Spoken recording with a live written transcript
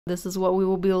This is what we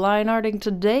will be line arting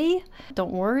today.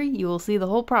 Don't worry, you will see the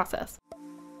whole process.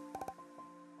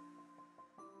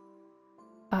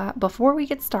 Before we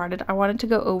get started, I wanted to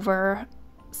go over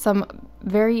some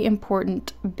very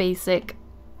important basic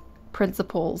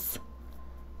principles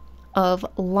of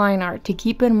line art to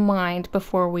keep in mind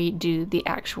before we do the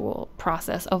actual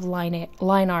process of line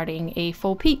arting a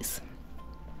full piece.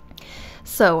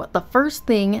 So the first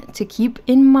thing to keep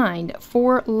in mind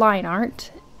for line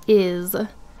art is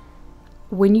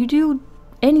when you do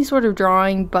any sort of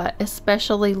drawing, but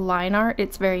especially line art,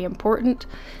 it's very important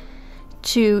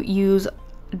to use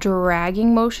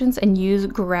dragging motions and use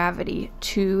gravity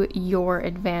to your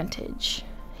advantage.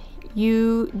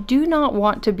 You do not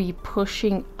want to be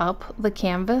pushing up the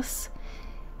canvas.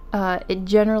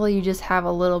 Generally you just have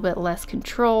a little bit less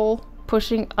control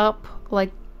pushing up,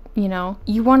 like, you know,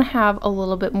 you want to have a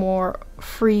little bit more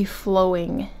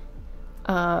free-flowing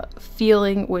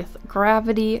feeling with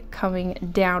gravity. Coming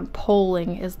down,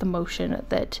 pulling is the motion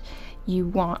that you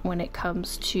want when it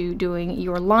comes to doing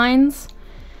your lines.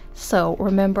 So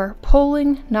remember,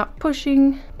 pulling, not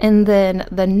pushing. And then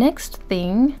the next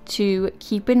thing to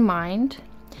keep in mind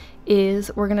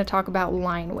is we're going to talk about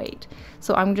line weight.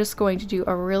 So I'm just going to do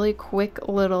a really quick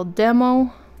little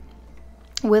demo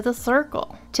with a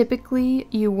circle. Typically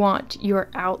you want your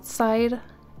outside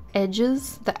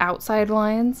edges, the outside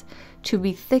lines, to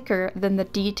be thicker than the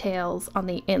details on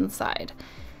the inside.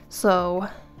 So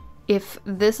if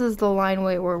this is the line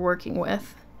weight we're working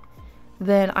with,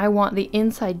 then I want the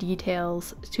inside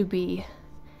details to be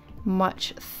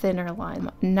much thinner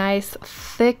line. Nice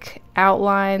thick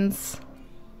outlines.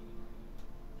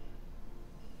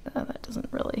 That doesn't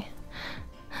really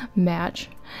match.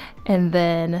 And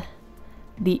then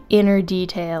the inner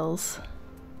details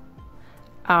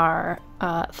are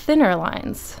thinner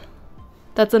lines.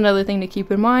 That's another thing to keep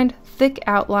in mind. Thick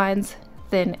outlines,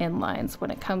 thin inlines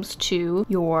when it comes to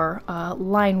your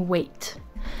line weight.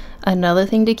 Another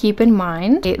thing to keep in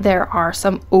mind, there are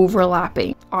some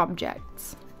overlapping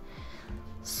objects.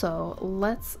 So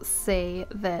let's say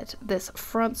that this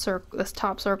front circle, this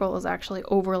top circle is actually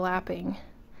overlapping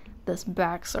this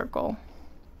back circle.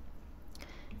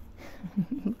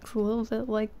 Looks a little bit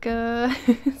like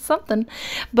something.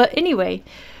 But anyway,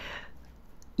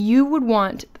 you would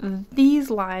want these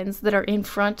lines that are in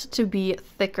front to be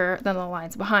thicker than the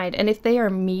lines behind. And if they are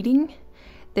meeting,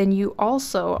 then you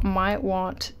also might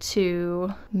want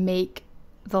to make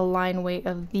the line weight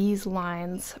of these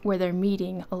lines where they're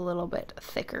meeting a little bit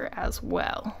thicker as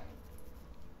well.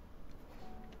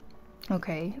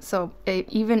 Okay, so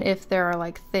even if there are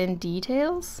like thin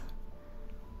details,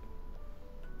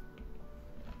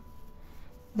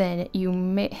 then you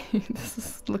may, this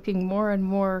is looking more and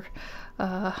more,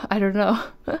 I don't know,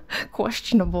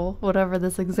 questionable, whatever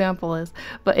this example is.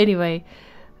 But anyway,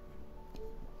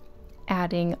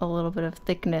 adding a little bit of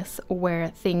thickness where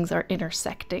things are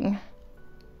intersecting.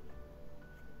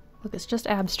 Look, it's just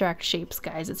abstract shapes,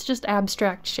 guys. It's just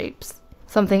abstract shapes.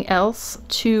 Something else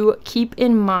to keep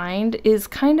in mind is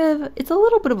it's a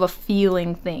little bit of a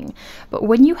feeling thing, but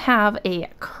when you have a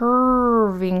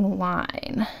curving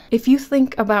line, if you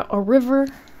think about a river,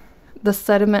 the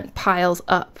sediment piles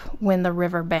up when the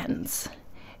river bends.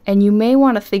 And you may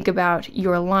want to think about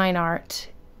your line art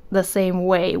the same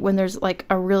way when there's like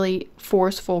a really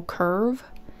forceful curve.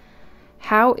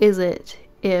 How is it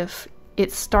if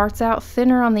it starts out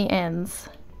thinner on the ends,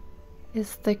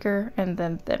 is thicker, and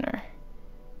then thinner?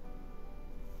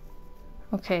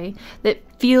 Okay, that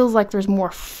feels like there's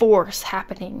more force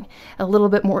happening, a little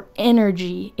bit more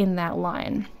energy in that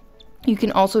line. You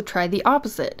can also try the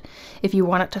opposite if you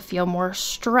want it to feel more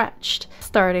stretched,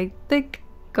 starting thick,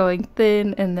 going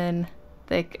thin, and then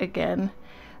thick again,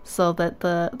 so that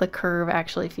the curve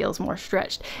actually feels more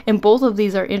stretched. And both of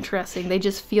these are interesting. They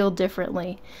just feel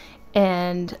differently.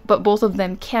 But both of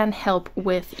them can help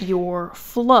with your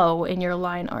flow in your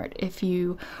line art if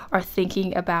you are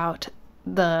thinking about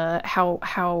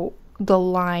how the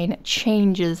line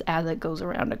changes as it goes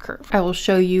around a curve. I will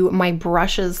show you my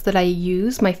brushes that I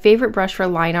use. My favorite brush for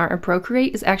line art and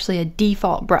Procreate is actually a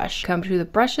default brush. Come to the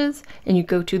brushes and you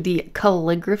go to the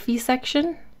calligraphy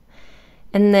section,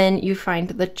 and then you find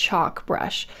the chalk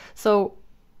brush. So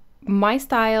my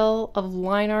style of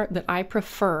line art that I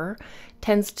prefer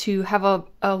tends to have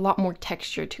a lot more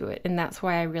texture to it, and that's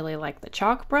why I really like the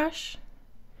chalk brush.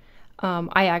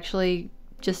 I actually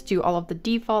just do all of the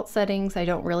default settings. I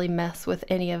don't really mess with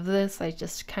any of this. I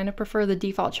just kind of prefer the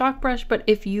default chalk brush. But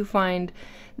if you find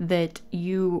that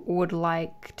you would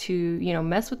like to, you know,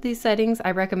 mess with these settings, I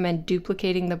recommend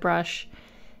duplicating the brush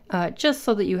just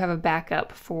so that you have a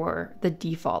backup for the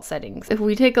default settings. If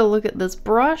we take a look at this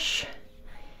brush,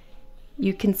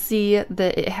 You can see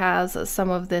that it has some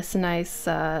of this nice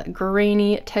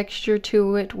grainy texture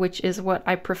to it, which is what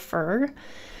I prefer.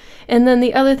 And then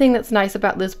the other thing that's nice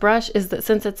about this brush is that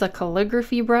since it's a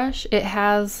calligraphy brush, it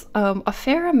has a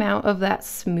fair amount of that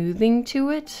smoothing to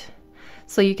it.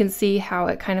 So you can see how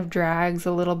it kind of drags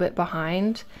a little bit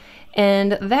behind.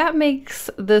 And that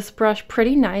makes this brush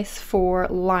pretty nice for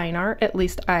line art, at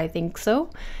least I think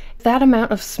so. If that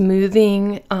amount of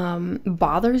smoothing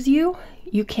bothers you,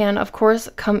 you can of course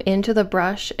come into the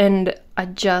brush and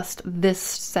adjust this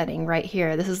setting right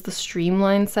here. This is the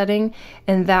streamline setting,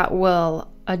 and that will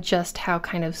adjust how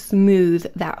kind of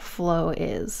smooth that flow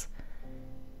is.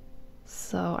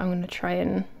 So I'm going to try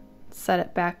and set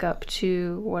it back up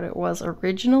to what it was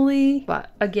originally.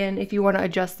 But again, if you want to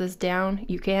adjust this down,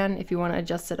 you can. If you want to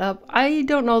adjust it up, I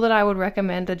don't know that I would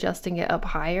recommend adjusting it up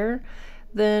higher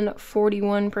than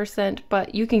 41%,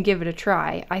 but you can give it a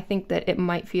try. I think that it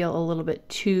might feel a little bit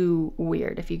too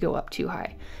weird if you go up too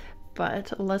high.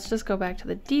 But let's just go back to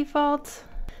the default.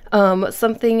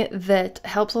 Something that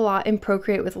helps a lot in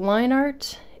Procreate with line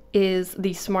art is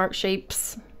the Smart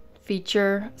Shapes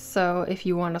feature. So if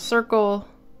you want a circle,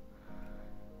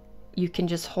 you can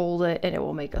just hold it and it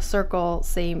will make a circle.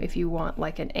 Same if you want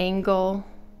like an angle.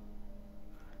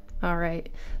 All right,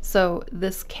 so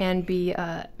this can be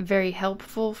very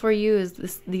helpful for you,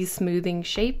 is these smoothing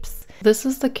shapes. This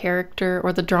is the character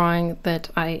or the drawing that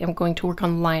I am going to work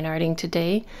on line arting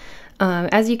today.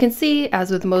 As you can see, as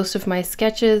with most of my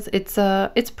sketches,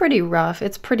 it's pretty rough,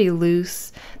 it's pretty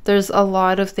loose. There's a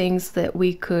lot of things that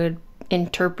we could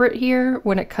interpret here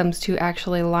when it comes to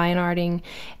actually line arting,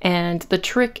 and the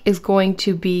trick is going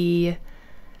to be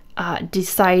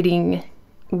deciding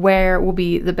where will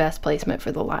be the best placement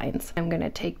for the lines. I'm going to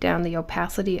take down the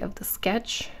opacity of the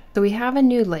sketch. So we have a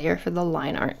new layer for the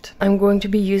line art. I'm going to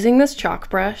be using this chalk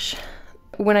brush.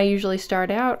 When I usually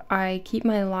start out, I keep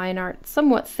my line art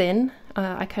somewhat thin.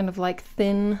 I kind of like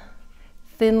thin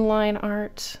line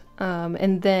art.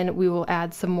 And then we will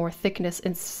add some more thickness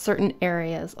in certain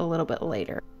areas a little bit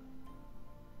later.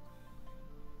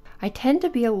 I tend to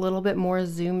be a little bit more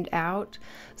zoomed out.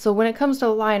 So when it comes to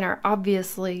line art,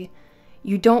 obviously,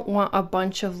 you don't want a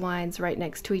bunch of lines right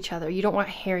next to each other. You don't want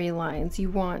hairy lines. You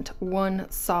want one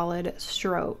solid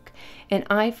stroke. And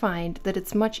I find that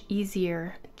it's much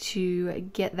easier to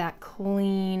get that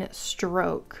clean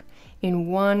stroke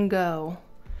in one go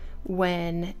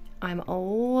when I'm a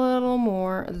little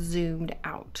more zoomed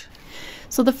out.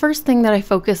 So the first thing that I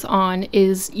focus on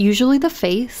is usually the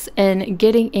face and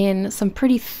getting in some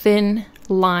pretty thin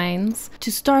lines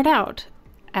to start out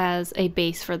as a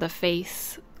base for the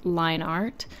face line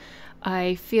art.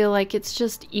 I feel like it's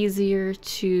just easier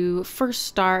to first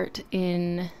start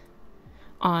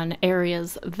on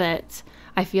areas that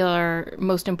I feel are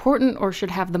most important or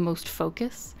should have the most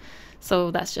focus.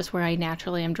 So that's just where I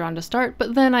naturally am drawn to start,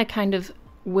 but then I kind of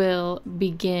will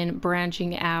begin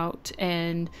branching out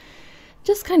and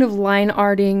just kind of line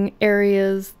arting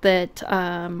areas that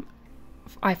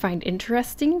I find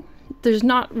interesting. There's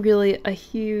not really a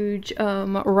huge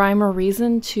rhyme or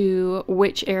reason to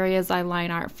which areas I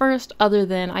line art first, other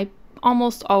than I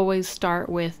almost always start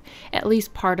with at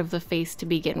least part of the face to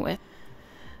begin with.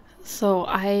 So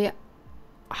I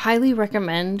highly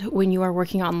recommend when you are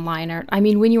working on line art, I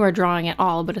mean when you are drawing at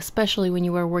all, but especially when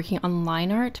you are working on line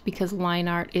art, because line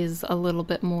art is a little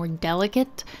bit more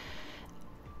delicate,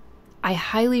 I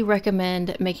highly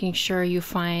recommend making sure you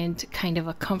find kind of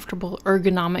a comfortable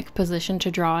ergonomic position to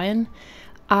draw in.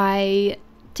 I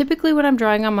typically, when I'm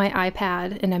drawing on my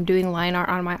iPad and I'm doing line art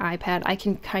on my iPad, I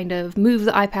can kind of move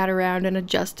the iPad around and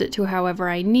adjust it to however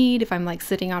I need if I'm like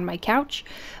sitting on my couch.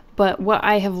 But what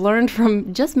I have learned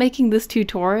from just making this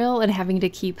tutorial and having to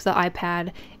keep the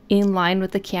iPad in line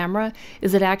with the camera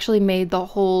is it actually made the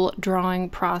whole drawing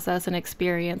process and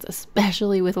experience,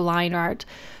 especially with line art,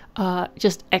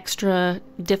 just extra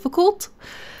difficult.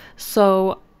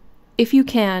 So if you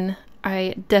can,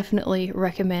 I definitely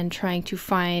recommend trying to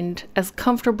find as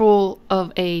comfortable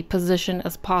of a position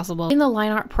as possible. In the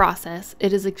line art process,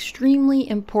 it is extremely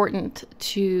important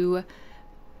to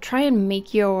try and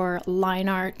make your line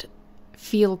art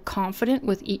feel confident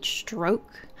with each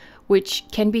stroke, which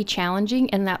can be challenging,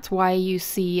 and that's why you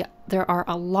see there are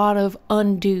a lot of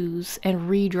undos and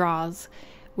redraws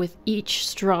with each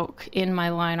stroke in my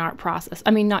line art process.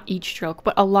 I mean, not each stroke,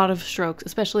 but a lot of strokes,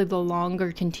 especially the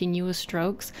longer continuous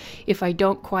strokes. If I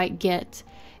don't quite get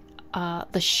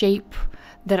the shape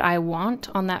that I want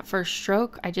on that first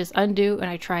stroke, I just undo and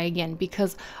I try again,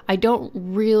 because I don't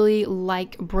really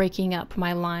like breaking up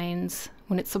my lines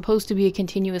when it's supposed to be a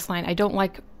continuous line. I don't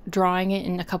like drawing it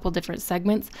in a couple different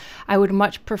segments, I would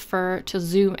much prefer to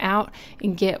zoom out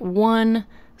and get one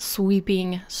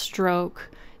sweeping stroke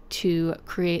to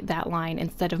create that line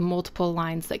instead of multiple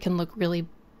lines that can look really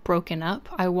broken up.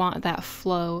 I want that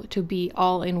flow to be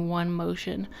all in one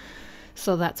motion.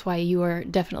 So that's why you are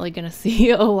definitely going to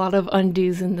see a lot of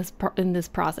undos in this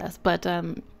process. But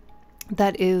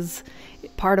that is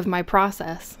part of my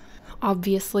process.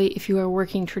 Obviously, if you are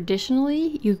working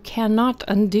traditionally, you cannot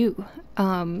undo.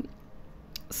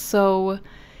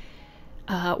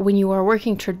 When you are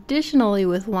working traditionally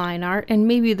with line art, and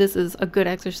maybe this is a good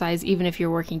exercise even if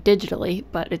you're working digitally,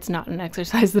 but it's not an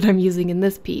exercise that I'm using in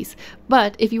this piece.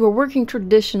 But if you are working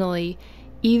traditionally,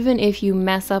 even if you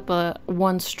mess up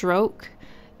one stroke,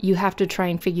 you have to try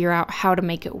and figure out how to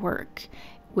make it work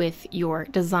with your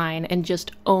design and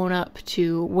just own up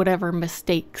to whatever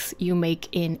mistakes you make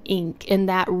in ink. And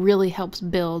that really helps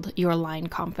build your line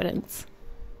confidence.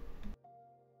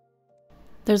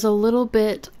 There's a little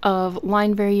bit of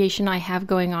line variation I have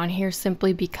going on here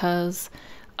simply because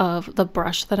of the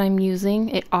brush that I'm using.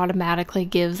 It automatically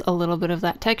gives a little bit of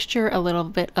that texture, a little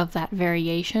bit of that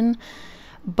variation.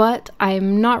 But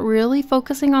I'm not really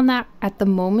focusing on that at the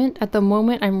moment. At the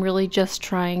moment, I'm really just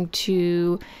trying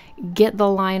to get the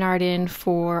line art in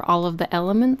for all of the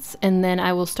elements, and then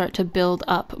I will start to build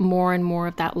up more and more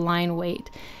of that line weight.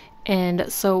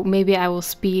 And so maybe I will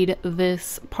speed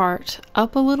this part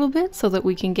up a little bit so that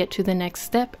we can get to the next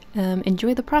step.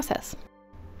 Enjoy the process.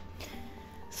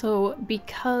 So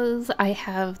because I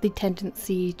have the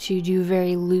tendency to do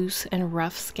very loose and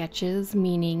rough sketches,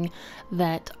 meaning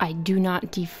that I do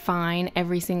not define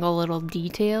every single little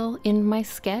detail in my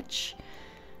sketch,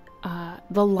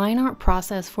 the line art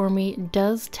process for me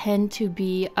does tend to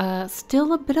be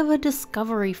still a bit of a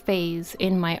discovery phase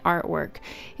in my artwork.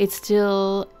 It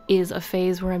still is a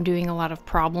phase where I'm doing a lot of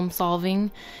problem solving,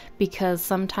 because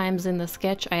sometimes in the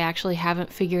sketch I actually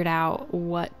haven't figured out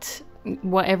what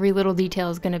every little detail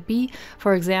is going to be.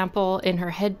 For example, in her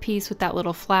headpiece with that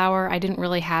little flower, I didn't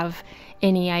really have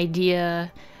any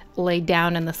idea laid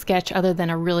down in the sketch other than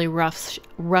a really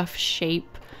rough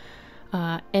shape.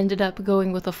 Ended up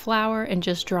going with a flower and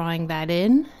just drawing that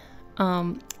in.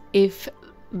 If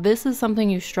this is something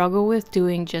you struggle with,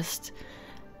 doing just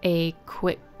a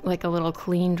quick, like a little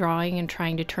clean drawing and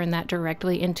trying to turn that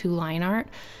directly into line art,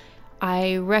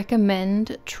 I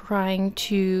recommend trying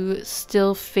to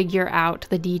still figure out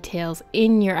the details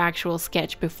in your actual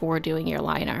sketch before doing your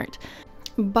line art.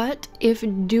 But if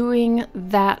doing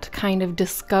that kind of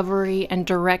discovery and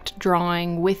direct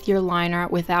drawing with your line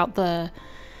art without the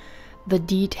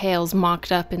details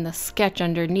mocked up in the sketch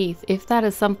underneath, if that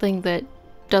is something that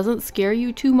doesn't scare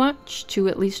you too much to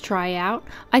at least try out,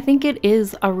 I think it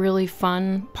is a really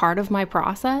fun part of my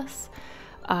process.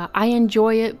 I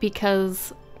enjoy it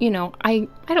because, you know, I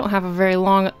don't have a very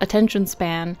long attention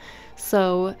span,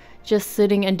 so just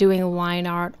sitting and doing line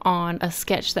art on a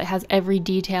sketch that has every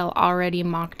detail already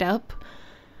mocked up,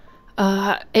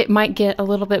 it might get a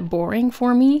little bit boring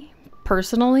for me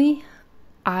personally.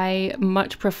 I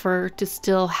much prefer to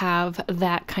still have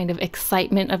that kind of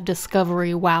excitement of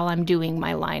discovery while I'm doing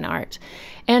my line art.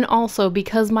 And also,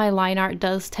 because my line art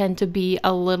does tend to be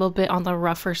a little bit on the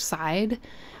rougher side,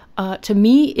 to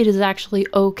me it is actually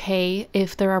okay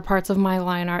if there are parts of my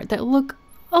line art that look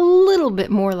a little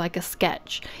bit more like a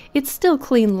sketch. It's still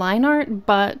clean line art,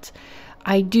 but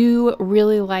I do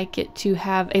really like it to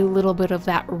have a little bit of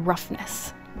that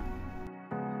roughness.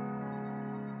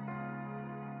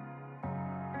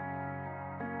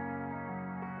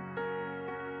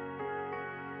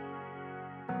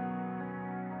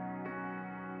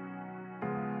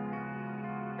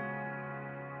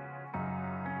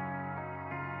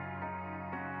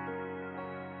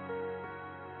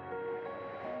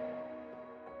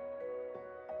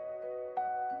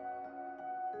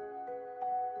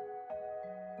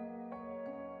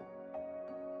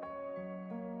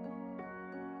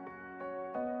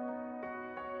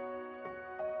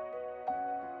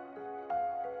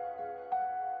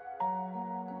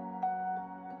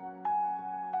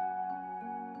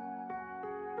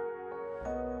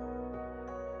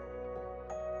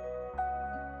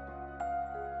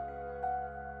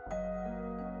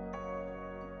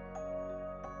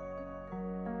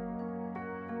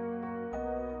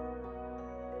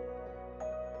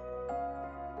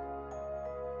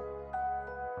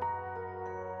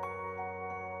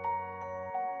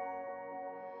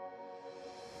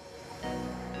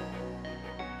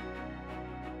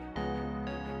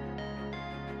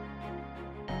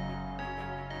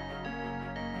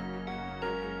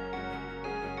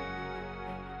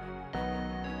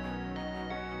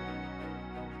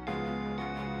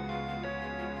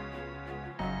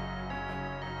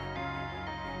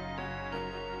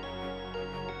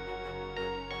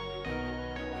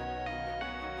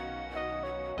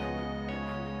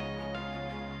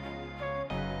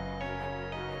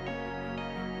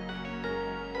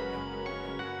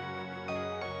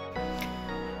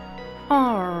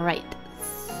 Alright,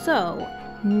 so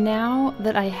now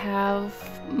that I have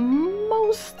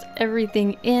most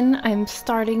everything in, I'm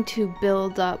starting to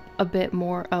build up a bit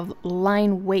more of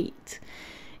line weight.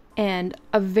 And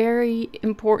a very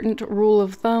important rule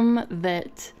of thumb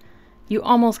that you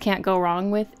almost can't go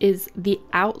wrong with is the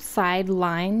outside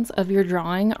lines of your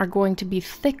drawing are going to be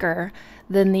thicker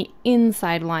than the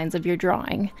inside lines of your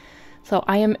drawing. So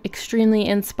I am extremely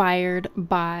inspired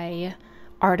by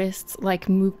artists like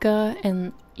Mucha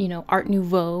and, Art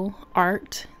Nouveau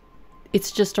art. It's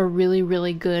just a really,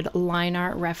 really good line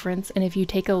art reference. And if you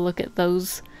take a look at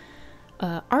those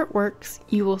artworks,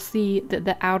 you will see that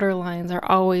the outer lines are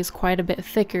always quite a bit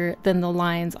thicker than the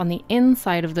lines on the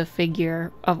inside of the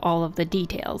figure of all of the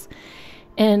details.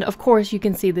 And of course, you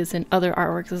can see this in other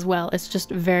artworks as well. It's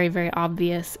just very, very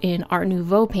obvious in Art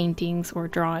Nouveau paintings or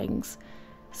drawings.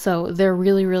 So they're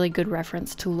really, really good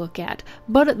reference to look at.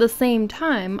 But at the same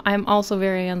time, I'm also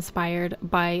very inspired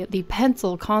by the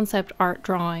pencil concept art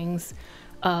drawings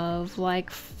of like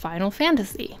Final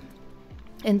Fantasy.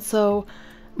 And so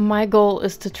my goal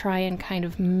is to try and kind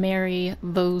of marry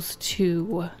those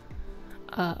two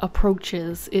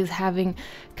approaches, is having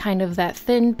kind of that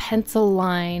thin pencil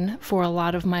line for a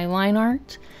lot of my line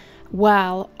art,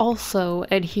 while also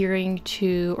adhering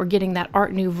to or getting that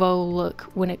Art Nouveau look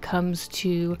when it comes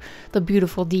to the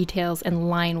beautiful details and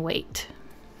line weight.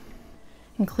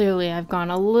 And clearly I've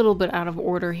gone a little bit out of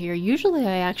order here. Usually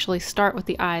I actually start with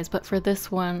the eyes, but for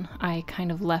this one I kind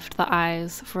of left the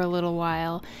eyes for a little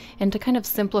while. And to kind of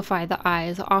simplify the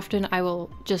eyes, often I will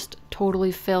just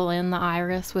totally fill in the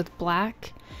iris with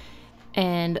black,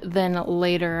 and then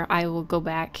later I will go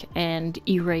back and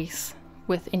erase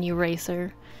with an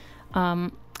eraser.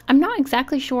 I'm not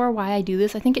exactly sure why I do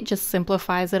this. I think it just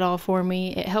simplifies it all for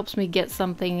me. It helps me get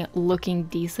something looking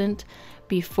decent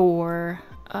before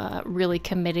really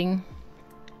committing,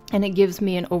 and it gives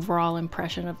me an overall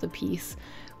impression of the piece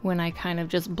when I kind of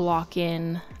just block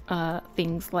in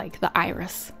things like the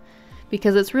iris,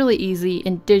 because it's really easy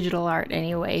in digital art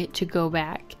anyway to go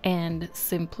back and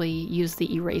simply use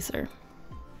the eraser.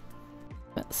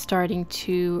 Starting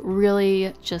to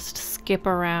really just skip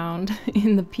around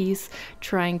in the piece,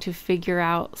 trying to figure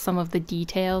out some of the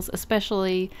details,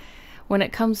 especially when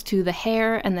it comes to the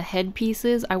hair and the head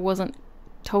pieces. I wasn't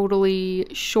totally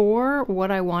sure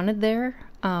what I wanted there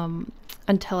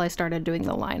until I started doing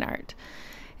the line art.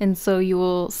 And so you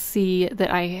will see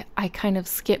that I kind of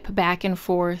skip back and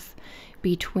forth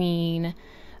between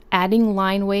adding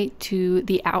line weight to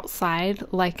the outside,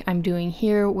 like I'm doing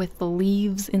here with the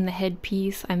leaves in the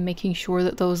headpiece. I'm making sure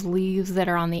that those leaves that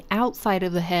are on the outside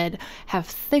of the head have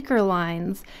thicker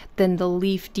lines than the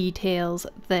leaf details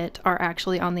that are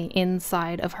actually on the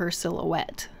inside of her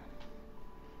silhouette.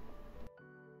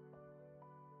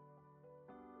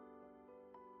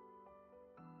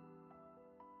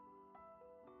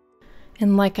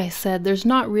 And like I said, there's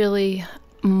not really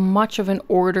much of an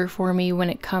order for me when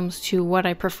it comes to what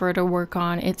I prefer to work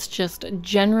on. It's just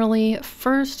generally,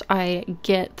 first I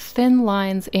get thin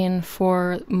lines in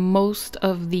for most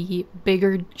of the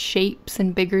bigger shapes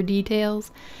and bigger details,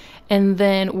 and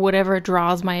then whatever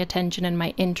draws my attention and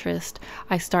my interest,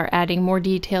 I start adding more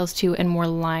details to and more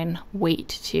line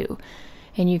weight to.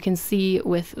 And you can see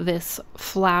with this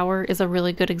flower is a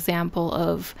really good example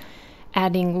of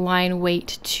adding line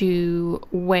weight to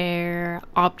where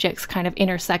objects kind of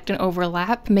intersect and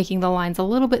overlap, making the lines a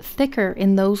little bit thicker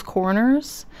in those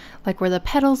corners, like where the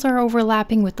petals are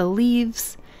overlapping with the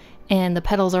leaves and the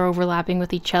petals are overlapping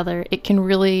with each other. It can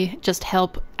really just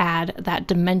help add that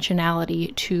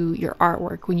dimensionality to your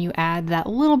artwork when you add that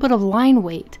little bit of line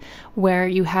weight where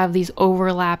you have these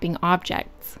overlapping objects.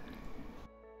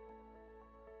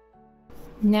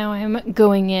 Now I'm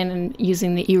going in and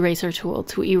using the eraser tool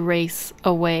to erase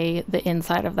away the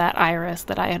inside of that iris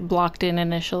that I had blocked in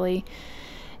initially,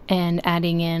 and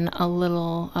adding in a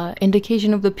little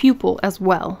indication of the pupil as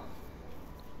well.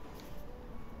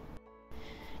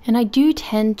 And I do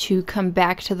tend to come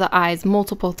back to the eyes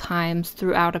multiple times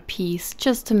throughout a piece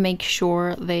just to make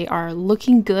sure they are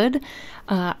looking good.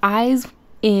 Eyes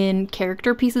in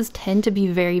character pieces tend to be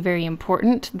very, very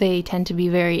important. They tend to be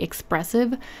very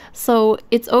expressive. So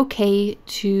it's okay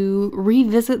to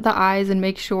revisit the eyes and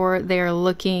make sure they're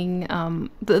looking,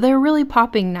 they're really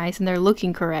popping nice and they're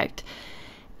looking correct.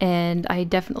 And I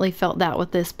definitely felt that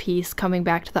with this piece, coming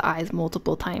back to the eyes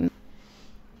multiple times.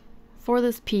 For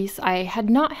this piece, I had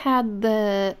not had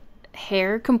the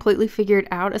hair completely figured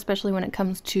out, especially when it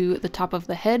comes to the top of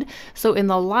the head. So in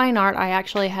the line art, I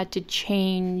actually had to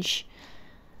change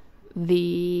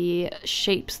the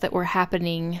shapes that were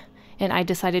happening and I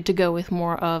decided to go with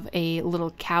more of a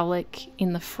little cowlick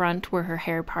in the front where her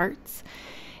hair parts.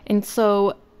 And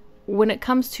so when it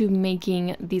comes to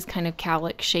making these kind of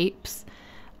cowlick shapes,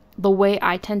 the way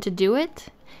I tend to do it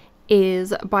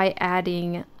is by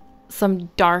adding some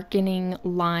darkening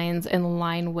lines and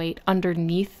line weight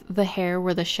underneath the hair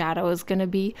where the shadow is going to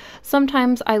be.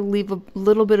 Sometimes I leave a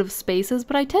little bit of spaces,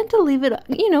 but I tend to leave it,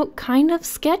 you know, kind of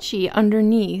sketchy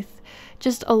underneath.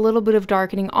 Just a little bit of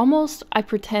darkening. Almost I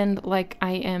pretend like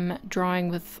I am drawing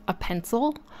with a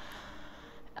pencil.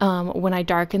 When I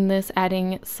darken this,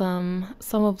 adding some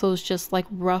of those just like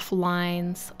rough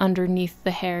lines underneath the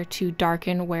hair to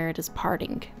darken where it is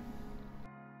parting.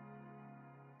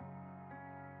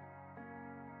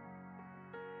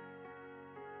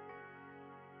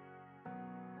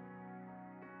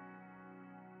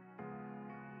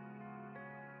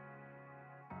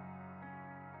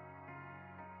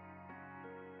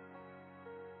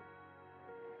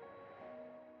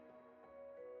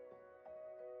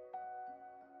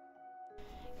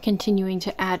 Continuing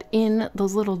to add in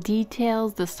those little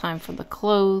details, this time for the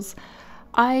clothes.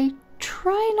 I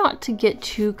try not to get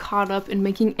too caught up in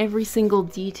making every single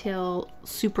detail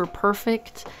super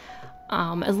perfect.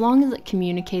 As long as it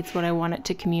communicates what I want it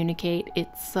to communicate, it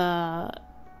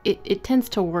tends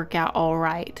to work out all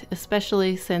right,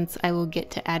 especially since I will get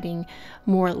to adding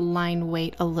more line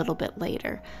weight a little bit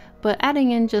later. But adding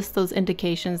in just those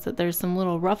indications that there's some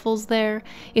little ruffles there.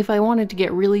 If I wanted to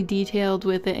get really detailed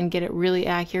with it and get it really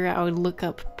accurate, I would look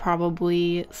up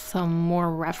probably some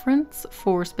more reference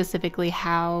for specifically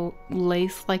how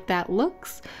lace like that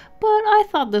looks, but I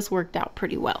thought this worked out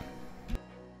pretty well.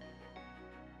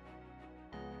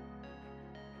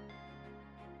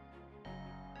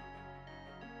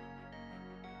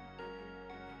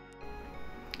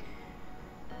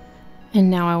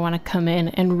 And now I want to come in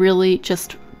and really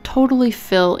just totally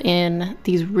fill in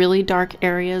these really dark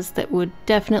areas that would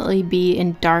definitely be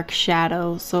in dark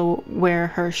shadow. So where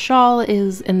her shawl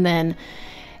is, and then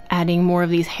adding more of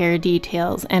these hair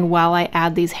details. And while I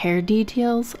add these hair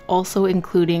details, also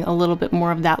including a little bit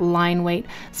more of that line weight,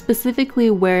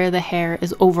 specifically where the hair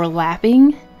is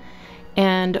overlapping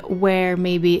and where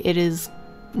maybe it is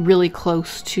really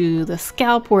close to the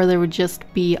scalp, where there would just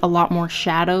be a lot more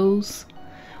shadows.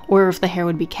 Or if the hair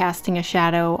would be casting a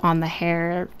shadow on the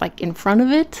hair, like in front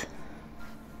of it.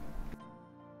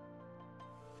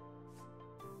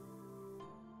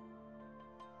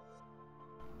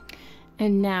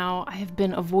 And now I have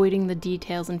been avoiding the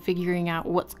details and figuring out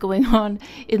what's going on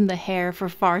in the hair for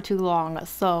far too long.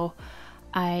 So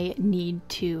I need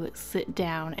to sit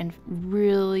down and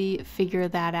really figure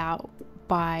that out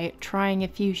by trying a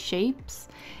few shapes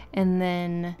and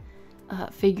then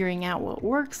figuring out what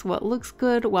works, what looks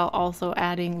good, while also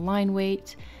adding line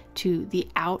weight to the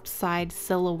outside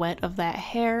silhouette of that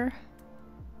hair.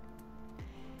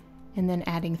 And then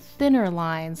adding thinner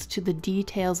lines to the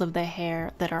details of the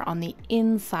hair that are on the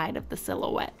inside of the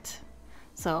silhouette.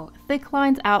 So thick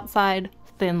lines outside,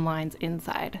 thin lines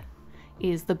inside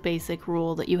is the basic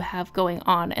rule that you have going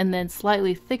on. And then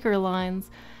slightly thicker lines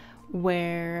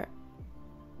where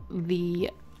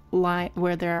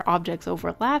there are objects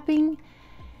overlapping,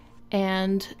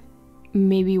 and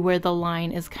maybe where the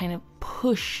line is kind of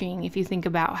pushing. If you think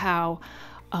about how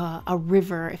if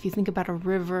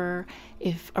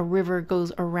a river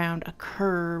goes around a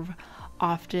curve,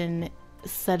 often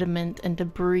sediment and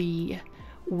debris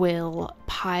will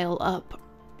pile up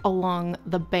along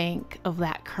the bank of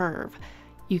that curve.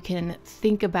 You can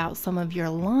think about some of your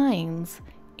lines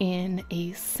in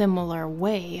a similar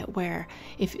way, where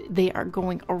if they are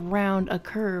going around a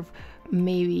curve,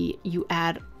 maybe you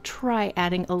try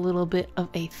adding a little bit of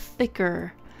a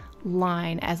thicker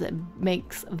line as it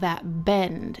makes that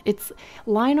bend.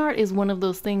 Line art is one of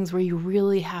those things where you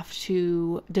really have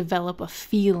to develop a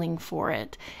feeling for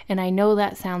it. And I know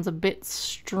that sounds a bit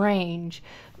strange,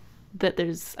 that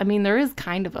there is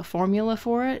kind of a formula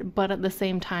for it, but at the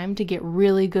same time, to get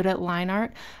really good at line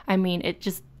art,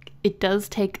 it does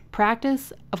take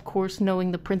practice. Of course,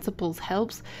 knowing the principles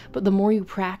helps, but the more you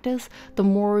practice, the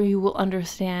more you will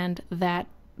understand that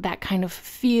kind of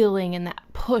feeling and that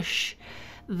push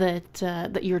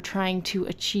that you're trying to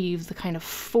achieve, the kind of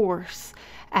force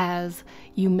as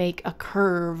you make a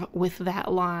curve with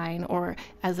that line, or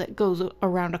as it goes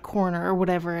around a corner, or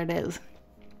whatever it is.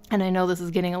 And I know this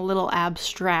is getting a little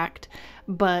abstract,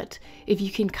 but if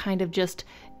you can kind of just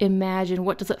imagine,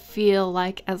 what does it feel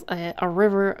like as a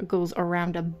river goes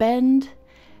around a bend,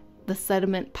 the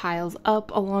sediment piles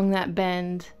up along that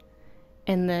bend,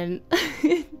 and then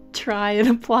try and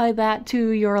apply that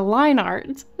to your line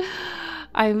art.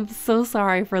 I'm so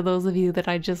sorry for those of you that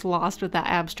I just lost with that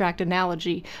abstract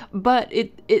analogy, but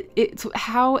it's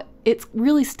how it's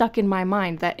really stuck in my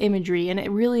mind, that imagery, and it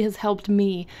really has helped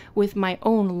me with my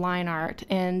own line art.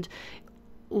 And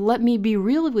let me be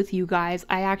real with you guys,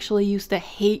 I actually used to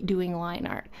hate doing line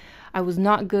art. I was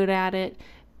not good at it.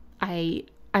 I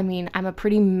mean, I'm a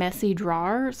pretty messy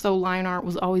drawer, so line art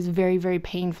was always very, very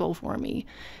painful for me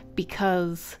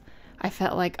because I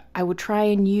felt like I would try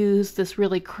and use this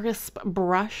really crisp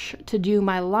brush to do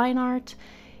my line art.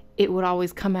 It would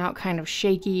always come out kind of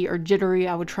shaky or jittery.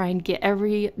 I would try and get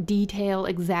every detail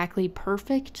exactly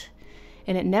perfect,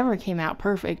 and it never came out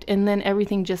perfect. And then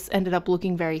everything just ended up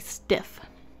looking very stiff.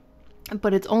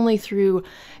 But it's only through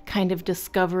kind of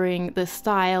discovering the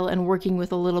style and working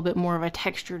with a little bit more of a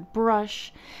textured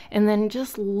brush, and then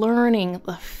just learning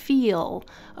the feel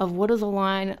of what is a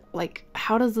line, like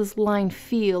how does this line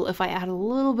feel if I add a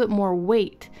little bit more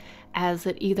weight as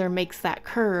it either makes that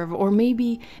curve, or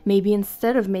maybe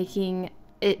instead of making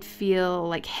it feel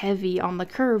like heavy on the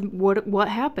curve, what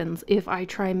happens if I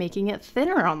try making it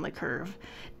thinner on the curve?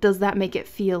 Does that make it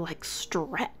feel like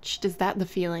stretched? Is that the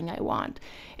feeling I want?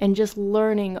 And just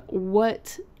learning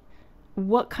what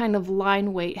kind of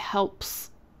line weight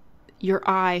helps your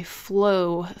eye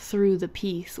flow through the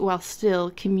piece while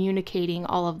still communicating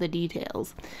all of the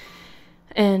details.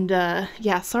 And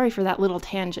yeah, sorry for that little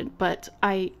tangent, but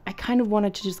I kind of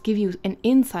wanted to just give you an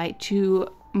insight to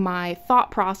my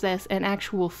thought process and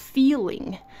actual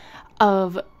feeling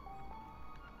of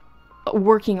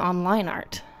working on line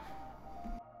art.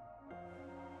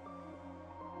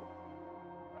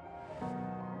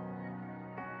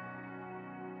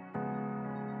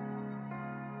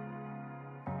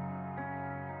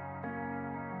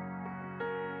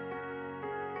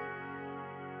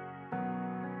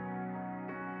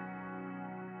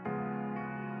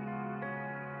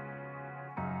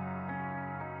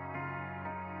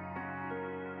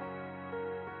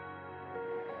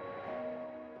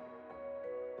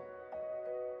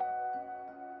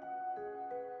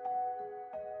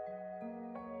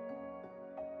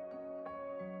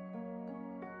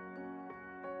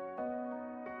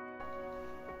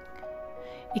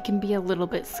 It can be a little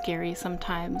bit scary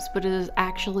sometimes, but it is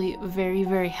actually very,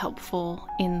 very helpful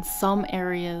in some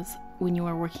areas when you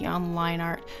are working on line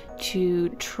art to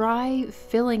try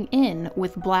filling in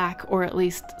with black, or at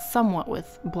least somewhat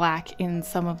with black, in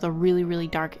some of the really, really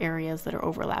dark areas that are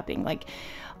overlapping, like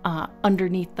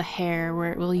underneath the hair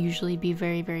where it will usually be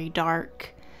very, very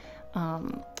dark.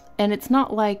 And it's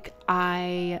not like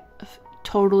I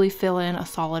totally fill in a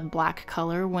solid black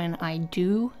color when I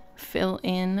do fill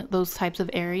in those types of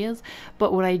areas,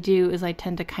 but what I do is I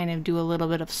tend to kind of do a little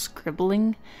bit of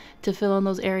scribbling to fill in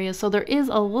those areas, so there is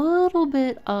a little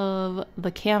bit of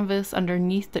the canvas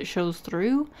underneath that shows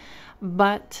through,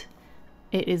 but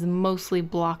it is mostly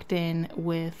blocked in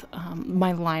with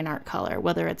my line art color,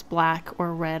 whether it's black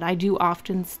or red. I do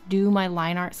often do my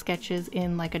line art sketches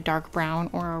in like a dark brown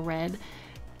or a red.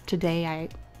 Today I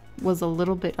was a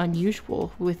little bit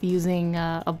unusual with using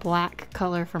a black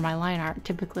color for my line art.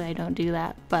 Typically I don't do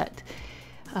that, but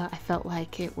I felt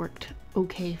like it worked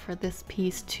okay for this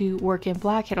piece to work in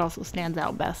black. It also stands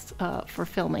out best for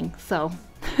filming, so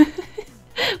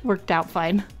worked out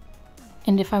fine.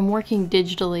 And if I'm working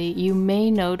digitally, you may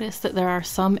notice that there are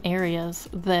some areas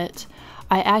that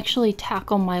I actually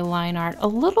tackle my line art a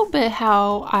little bit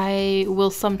how I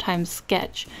will sometimes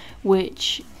sketch,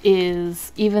 which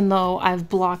is, even though I've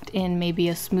blocked in maybe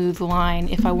a smooth line,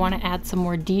 if I want to add some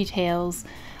more details,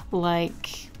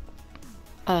 like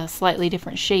a slightly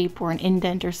different shape or an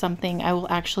indent or something, I will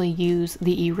actually use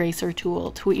the eraser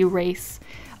tool to erase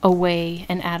away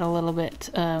and add a little bit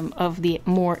of the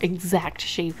more exact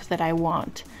shape that I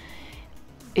want.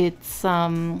 It's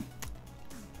not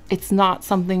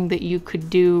something that you could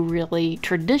do really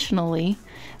traditionally,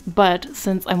 but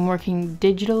since I'm working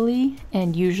digitally,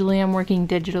 and usually I'm working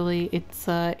digitally,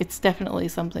 it's definitely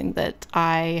something that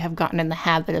I have gotten in the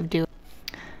habit of doing.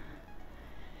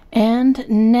 And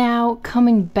now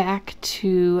coming back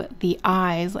to the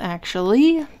eyes,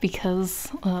 actually,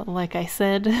 because like I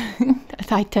said,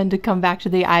 I tend to come back to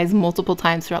the eyes multiple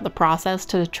times throughout the process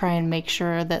to try and make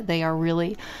sure that they are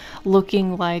really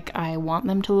looking like I want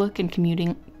them to look and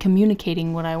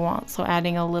communicating what I want. So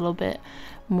adding a little bit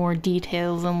more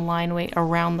details and line weight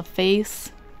around the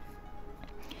face,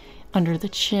 under the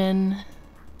chin.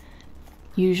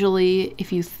 Usually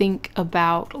if you think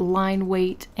about line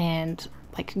weight and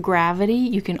like gravity,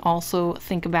 you can also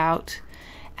think about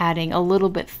adding a little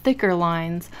bit thicker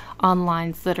lines on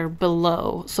lines that are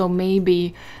below. So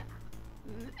maybe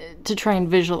to try and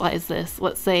visualize this,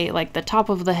 let's say like the top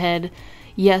of the head,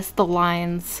 yes, the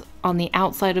lines on the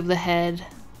outside of the head,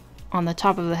 on the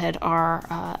top of the head,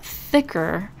 are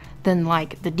thicker than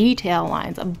like the detail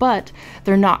lines, but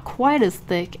they're not quite as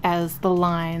thick as the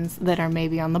lines that are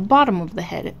maybe on the bottom of the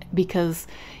head, because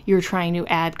you're trying to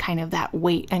add kind of that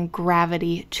weight and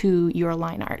gravity to your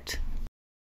line art.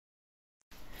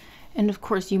 And of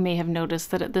course, you may have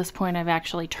noticed that at this point I've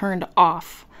actually turned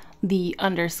off the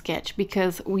undersketch,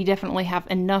 because we definitely have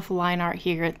enough line art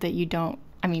here that you don't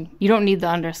need the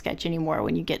undersketch anymore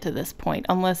when you get to this point,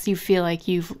 unless you feel like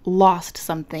you've lost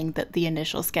something that the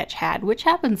initial sketch had, which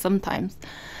happens sometimes.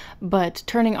 But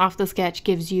turning off the sketch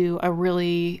gives you a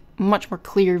really much more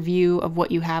clear view of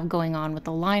what you have going on with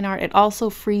the line art. It also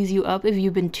frees you up if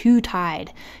you've been too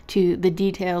tied to the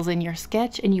details in your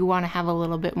sketch and you want to have a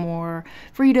little bit more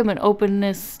freedom and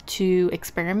openness to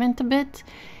experiment a bit.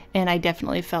 And I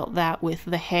definitely felt that with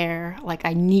the hair. Like,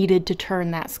 I needed to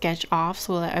turn that sketch off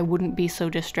so that I wouldn't be so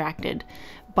distracted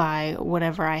by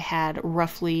whatever I had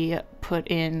roughly put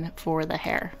in for the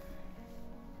hair.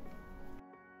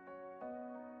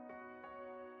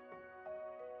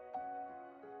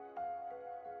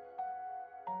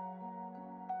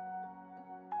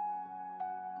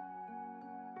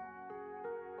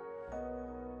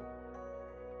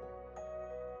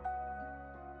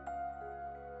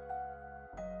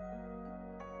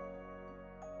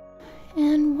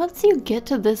 And once you get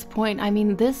to this point, I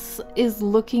mean, this is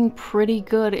looking pretty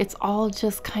good. It's all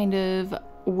just kind of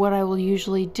what I will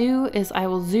usually do is I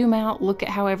will zoom out, look at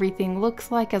how everything looks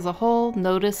like as a whole,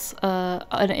 notice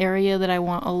an area that I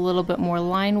want a little bit more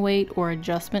line weight or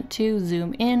adjustment to,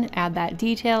 zoom in, add that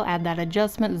detail, add that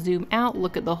adjustment, zoom out,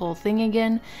 look at the whole thing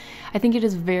again. I think it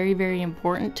is very, very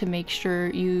important to make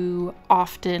sure you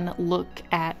often look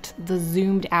at the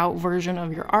zoomed out version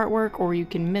of your artwork, or you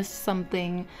can miss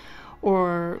something.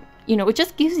 Or, you know, it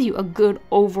just gives you a good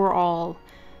overall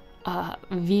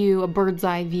view, a bird's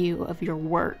eye view of your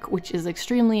work, which is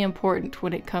extremely important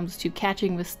when it comes to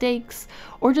catching mistakes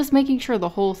or just making sure the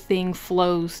whole thing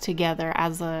flows together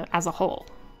as a whole.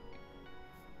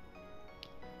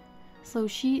 So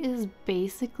she is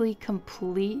basically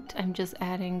complete. I'm just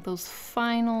adding those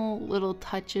final little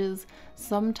touches.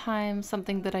 Sometimes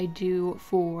something that I do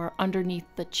for underneath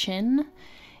the chin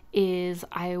is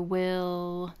I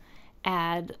will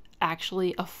add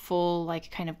actually a full,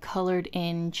 like, kind of colored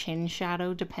in chin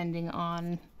shadow depending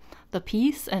on the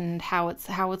piece and how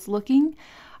it's looking.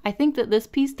 I think that this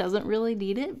piece doesn't really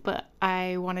need it, but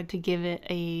I wanted to give it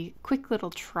a quick little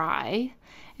try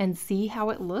and see how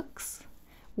it looks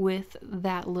with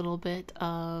that little bit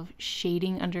of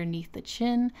shading underneath the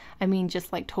chin. I mean,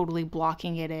 just like totally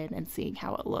blocking it in and seeing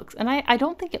how it looks. And I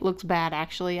don't think it looks bad,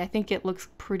 actually. I think it looks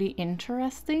pretty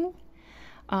interesting.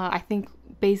 I think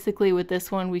basically with this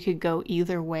one we could go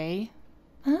either way.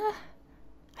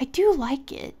 I do like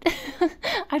it.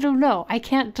 I don't know. I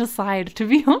can't decide, to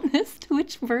be honest,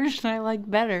 which version I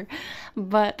like better.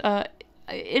 But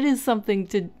it is something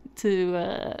to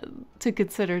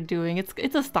consider doing.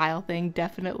 It's a style thing,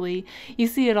 definitely. You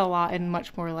see it a lot in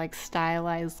much more like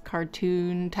stylized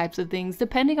cartoon types of things.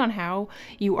 Depending on how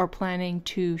you are planning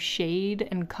to shade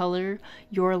and color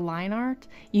your line art,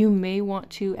 you may want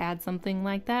to add something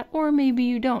like that, or maybe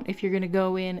you don't. If you're going to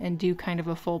go in and do kind of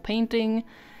a full painting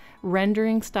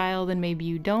rendering style, then maybe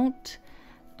you don't.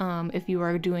 If you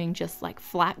are doing just like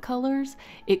flat colors,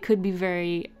 it could be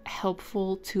very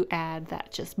helpful to add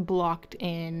that just blocked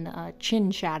in chin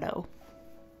shadow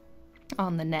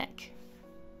on the neck.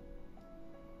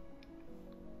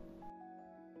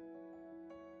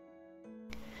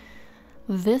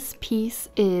 This piece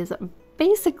is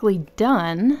basically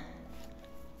done.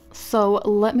 So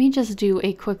let me just do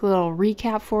a quick little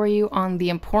recap for you on the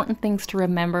important things to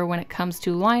remember when it comes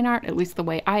to line art, at least the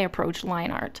way I approach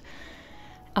line art.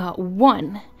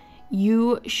 One,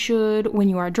 you should, when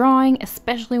you are drawing,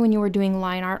 especially when you are doing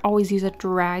line art, always use a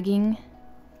dragging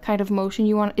kind of motion.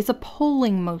 It's a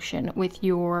pulling motion with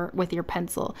your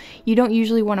pencil. You don't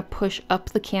usually want to push up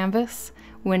the canvas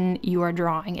when you are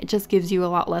drawing. It just gives you a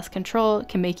lot less control. It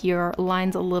can make your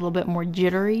lines a little bit more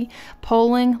jittery.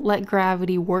 Pulling, let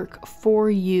gravity work for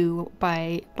you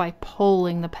by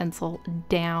pulling the pencil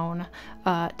down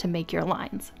to make your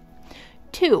lines.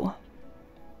 Two,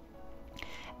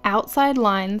 outside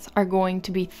lines are going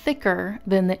to be thicker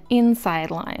than the inside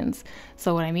lines.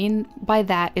 So what I mean by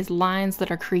that is lines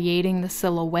that are creating the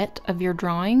silhouette of your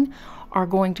drawing are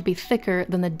going to be thicker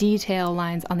than the detail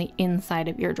lines on the inside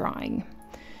of your drawing.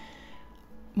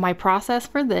 My process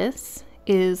for this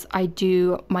is I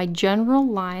do my general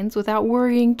lines without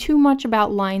worrying too much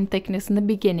about line thickness in the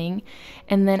beginning,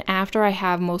 and then after I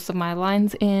have most of my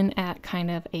lines in at kind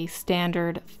of a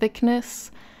standard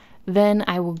thickness, Then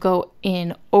I will go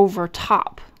in over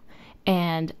top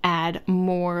and add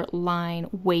more line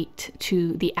weight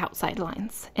to the outside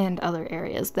lines and other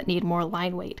areas that need more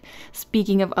line weight.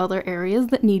 Speaking of other areas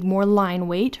that need more line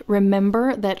weight,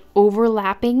 remember that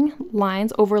overlapping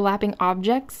lines, overlapping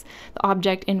objects, the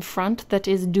object in front that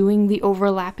is doing the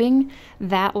overlapping,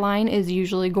 that line is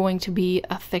usually going to be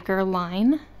a thicker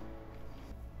line.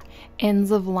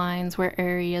 Ends of lines where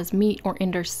areas meet or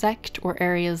intersect, or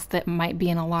areas that might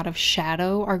be in a lot of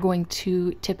shadow, are going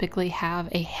to typically have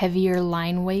a heavier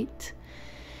line weight.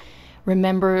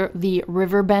 Remember the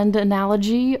river bend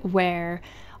analogy, where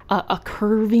a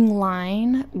curving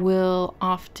line will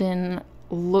often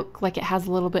look like it has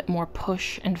a little bit more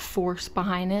push and force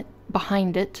behind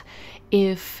it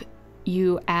if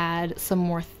you add some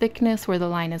more thickness where the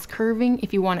line is curving.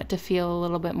 If you want it to feel a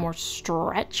little bit more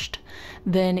stretched,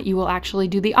 then you will actually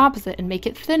do the opposite and make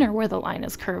it thinner where the line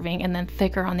is curving and then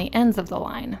thicker on the ends of the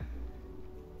line.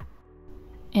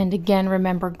 And again,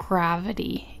 remember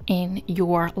gravity in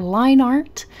your line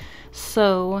art.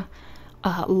 So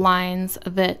lines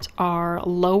that are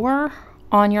lower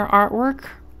on your artwork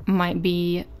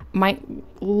might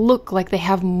look like they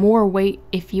have more weight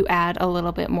if you add a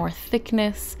little bit more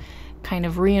thickness, kind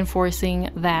of reinforcing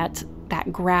that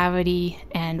gravity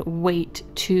and weight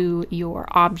to your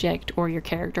object or your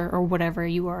character or whatever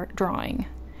you are drawing.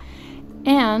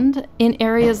 And in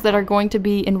areas that are going to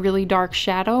be in really dark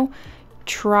shadow,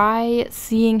 try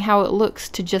seeing how it looks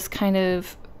to just kind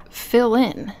of fill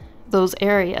in those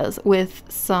areas with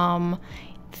some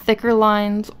thicker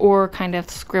lines or kind of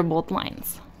scribbled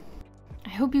lines.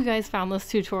 I hope you guys found this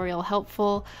tutorial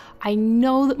helpful. I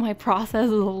know that my process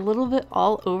is a little bit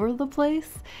all over the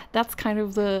place. That's kind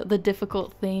of the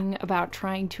difficult thing about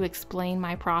trying to explain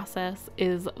my process,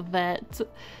 is that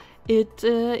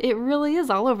it really is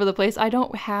all over the place. I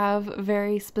don't have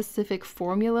very specific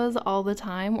formulas all the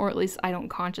time, or at least I don't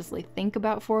consciously think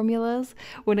about formulas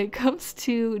when it comes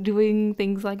to doing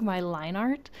things like my line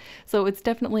art. So it's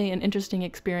definitely an interesting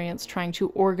experience trying to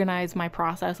organize my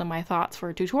process and my thoughts for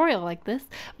a tutorial like this,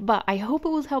 but I hope it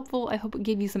was helpful. I hope it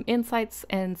gave you some insights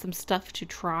and some stuff to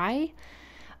try.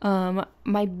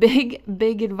 My big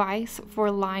advice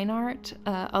for line art,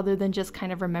 other than just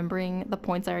kind of remembering the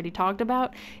points I already talked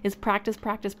about, is practice,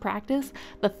 practice, practice.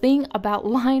 The thing about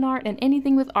line art and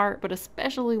anything with art, but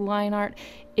especially line art,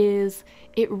 is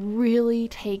it really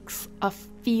takes a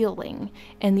feeling.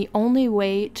 And the only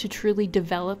way to truly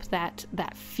develop that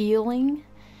feeling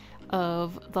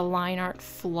of the line art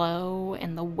flow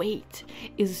and the weight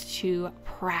is to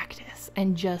practice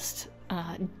and just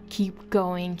keep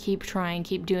going, keep trying,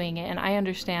 keep doing it. And I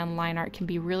understand line art can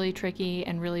be really tricky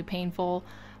and really painful.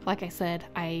 Like I said,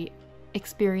 I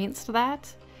experienced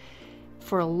that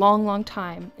for a long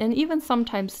time, and even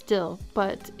sometimes still,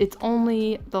 but it's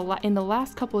only in the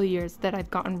last couple of years that I've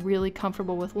gotten really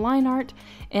comfortable with line art,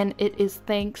 and it is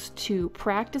thanks to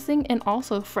practicing and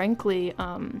also, frankly,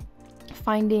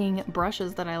 finding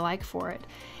brushes that I like for it.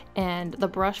 And the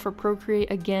brush for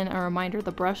Procreate, again, a reminder, the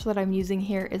brush that I'm using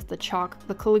here is the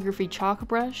calligraphy chalk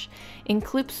brush. In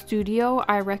Clip Studio,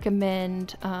 I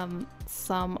recommend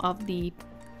some of the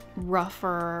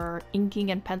rougher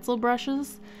inking and pencil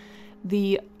brushes.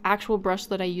 The actual brush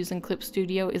that I use in Clip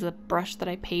Studio is a brush that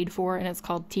I paid for, and it's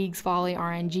called Teague's Folly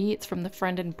RNG. It's from the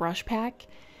Friend and Brush Pack.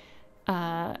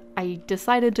 I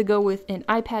decided to go with an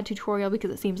iPad tutorial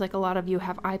because it seems like a lot of you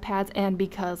have iPads, and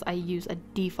because I use a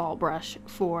default brush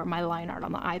for my line art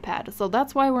on the iPad. So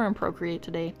that's why we're in Procreate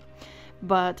today.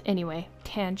 But anyway,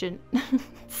 tangent.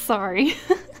 Sorry.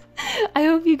 I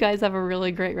hope you guys have a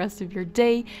really great rest of your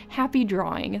day. Happy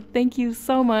drawing. Thank you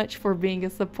so much for being a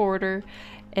supporter.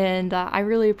 And I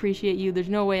really appreciate you. There's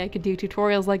no way I could do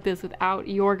tutorials like this without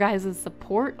your guys'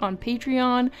 support on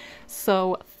Patreon.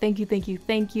 So thank you, thank you,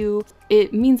 thank you.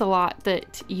 It means a lot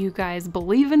that you guys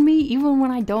believe in me, even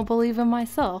when I don't believe in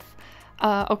myself.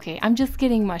 Okay, I'm just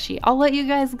getting mushy. I'll let you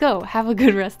guys go. Have a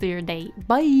good rest of your day.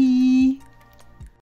 Bye!